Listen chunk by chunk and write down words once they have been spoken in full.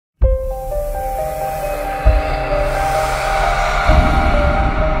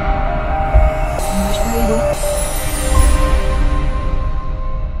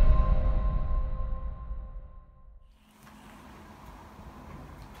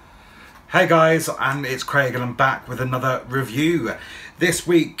Hey guys, and it's Craig and I'm back with another review. This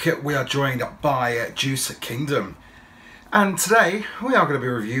week we are joined by Juice Kingdom, and today we are going to be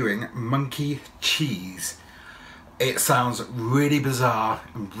reviewing Monkey Cheeze. It sounds really bizarre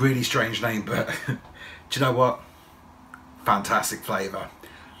and really strange name, but do you know what? Fantastic flavour.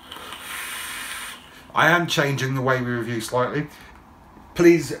 I am changing the way we review slightly.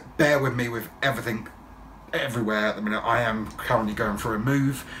 Please bear with me with everything everywhere at the minute. I am currently going through a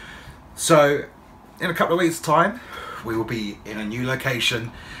move. So in a couple of weeks' time we will be in a new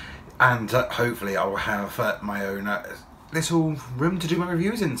location, and hopefully I will have my own little room to do my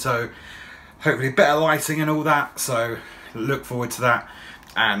reviews in, so hopefully better lighting and all that, so look forward to that.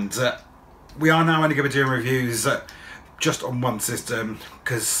 And we are now only going to be doing reviews just on one system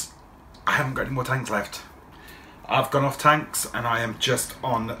because I haven't got any more tanks left. I've gone off tanks and I am just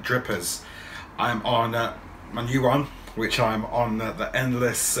on drippers. I'm on my new one, which I'm on the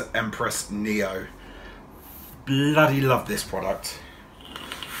Endless Empress Neo. Bloody love this product.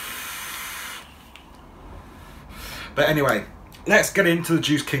 But anyway, let's get into the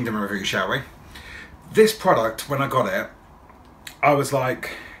Juice Kingdom review, shall we? This product, when I got it, I was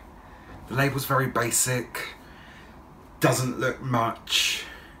like, the label's very basic, doesn't look much.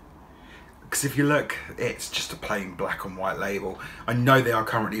 Because if you look, it's just a plain black and white label. I know they are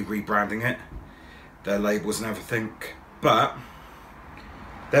currently rebranding it, their labels and everything, but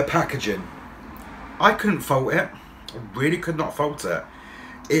their packaging, I couldn't fault it. I really could not fault it.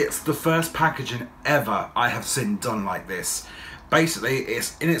 It's the first packaging ever I have seen done like this. Basically,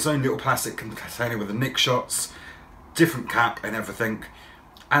 it's in its own little plastic container with the nick shots, different cap and everything.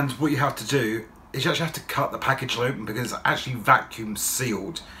 And what you have to do is you actually have to cut the package open because it's actually vacuum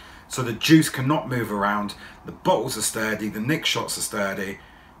sealed. So the juice cannot move around, the bottles are sturdy, the nick shots are sturdy,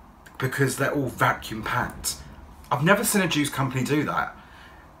 because they're all vacuum packed. I've never seen a juice company do that,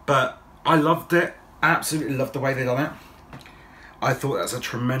 but I loved it. Absolutely loved the way they done it. I thought that's a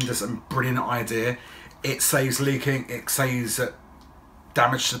tremendous and brilliant idea. It saves leaking, it saves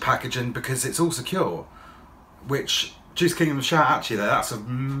damage to the packaging because it's all secure, which Juice Kingdom, shout out to you there, that's a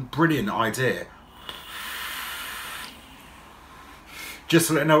brilliant idea. Just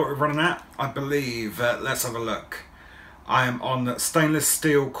to let you know what we're running at, I believe, let's have a look. I am on stainless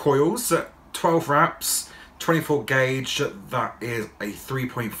steel coils, 12 wraps, 24 gauge, that is a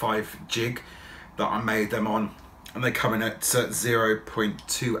 3.5 jig that I made them on, and they come in at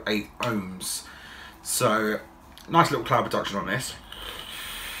 0.28 ohms. So nice little cloud production on this.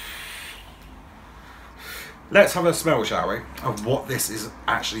 Let's have a smell, shall we, of what this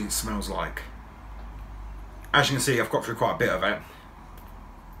actually smells like. As you can see, I've got through quite a bit of it.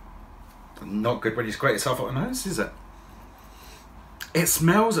 Not good when you scrape yourself up the nose, is it? It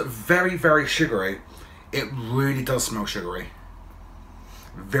smells very, very sugary. It really does smell sugary.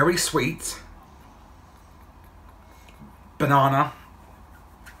 Very sweet. Banana.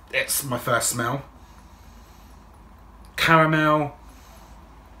 It's my first smell. Caramel.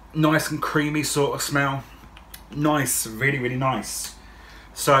 Nice and creamy sort of smell. Nice, really, really nice.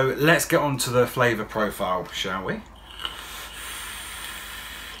 So let's get on to the flavour profile, shall we?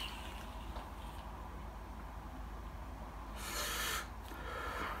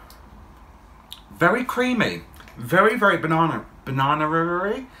 Very creamy, very, very banana, you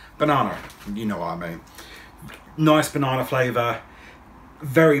know what I mean. Nice banana flavour,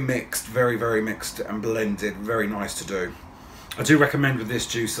 very mixed, very, very mixed and blended, very nice to do. I do recommend with this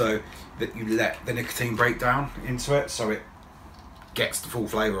juice though, that you let the nicotine break down into it so it gets the full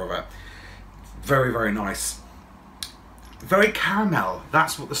flavour of it. Very, very nice. Very caramel,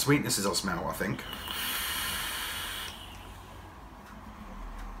 that's what the sweetness is, I smell, I think.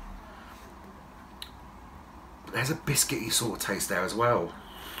 There's a biscuity sort of taste there as well.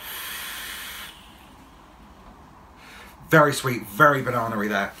 Very sweet, very banana-y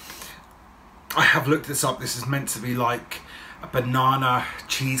there. I have looked this up. This is meant to be like a banana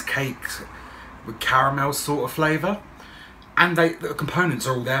cheesecake with caramel sort of flavour. And the components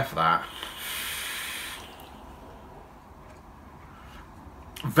are all there for that.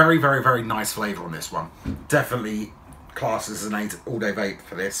 Very, very, very nice flavour on this one. Definitely classes as an all-day vape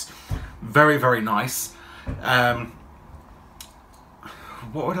for this. Very, very nice.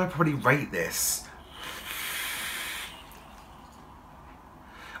 What would I probably rate this?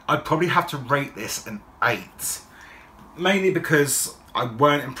 I'd probably have to rate this an 8, mainly because I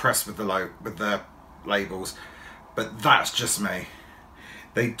weren't impressed with the labels, but that's just me.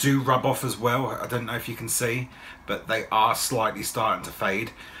 They do rub off as well. I don't know if you can see, but they are slightly starting to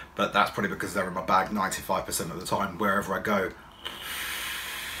fade, but that's probably because they're in my bag 95% of the time wherever I go.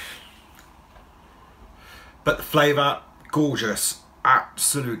 But the flavour, gorgeous.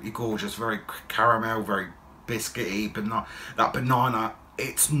 absolutely gorgeous, very caramel, very biscuity, but not that banana.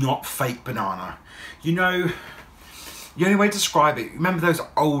 It's not fake banana. You know, the only way to describe it, remember those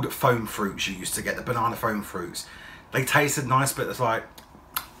old foam fruits you used to get, the banana foam fruits? They tasted nice, but it's like,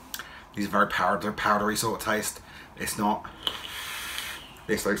 these are very powdery sort of taste. It's not.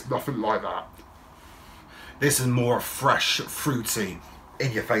 This tastes nothing like that. This is more fresh, fruity,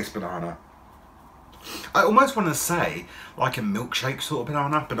 in your face banana. I almost want to say like a milkshake sort of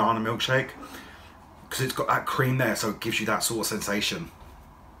banana milkshake, because it's got that cream there, so it gives you that sort of sensation.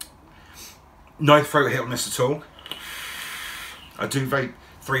 No throat hit on this at all. I do vape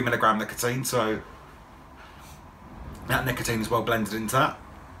 3 mg nicotine, so that nicotine is well blended into that.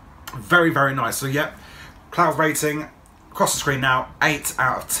 Very, very nice. So yeah, cloud rating across the screen now, 8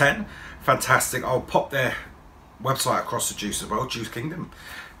 out of 10. Fantastic. I'll pop their website across the Juice as well, Juice Kingdom.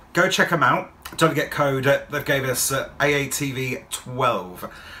 Go check them out. Don't forget code, they've gave us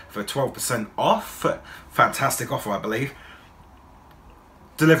AATV12 for 12% off. Fantastic offer, I believe.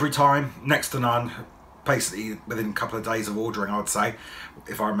 Delivery time, next to none. Basically within a couple of days of ordering, I would say,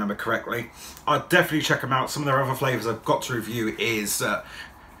 if I remember correctly. I'd definitely check them out. Some of their other flavours I've got to review is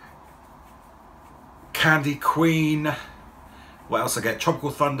Candy Queen, what else I get? Tropical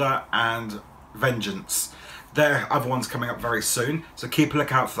Thunder and Vengeance. There are other ones coming up very soon, so keep a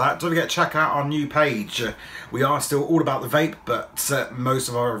lookout for that. Don't forget to check out our new page. We are still all about the vape, but most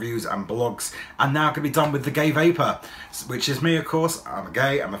of our reviews and blogs are now going to be done with the gay vapor, which is me, of course. I'm a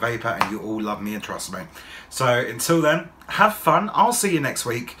gay, I'm a vapor, and you all love me and trust me. So until then, have fun. I'll see you next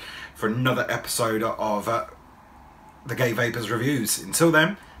week for another episode of the Gay Vapors Reviews. Until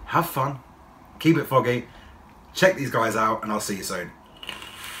then, have fun, keep it foggy, check these guys out, and I'll see you soon.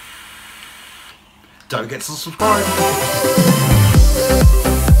 Don't forget to subscribe.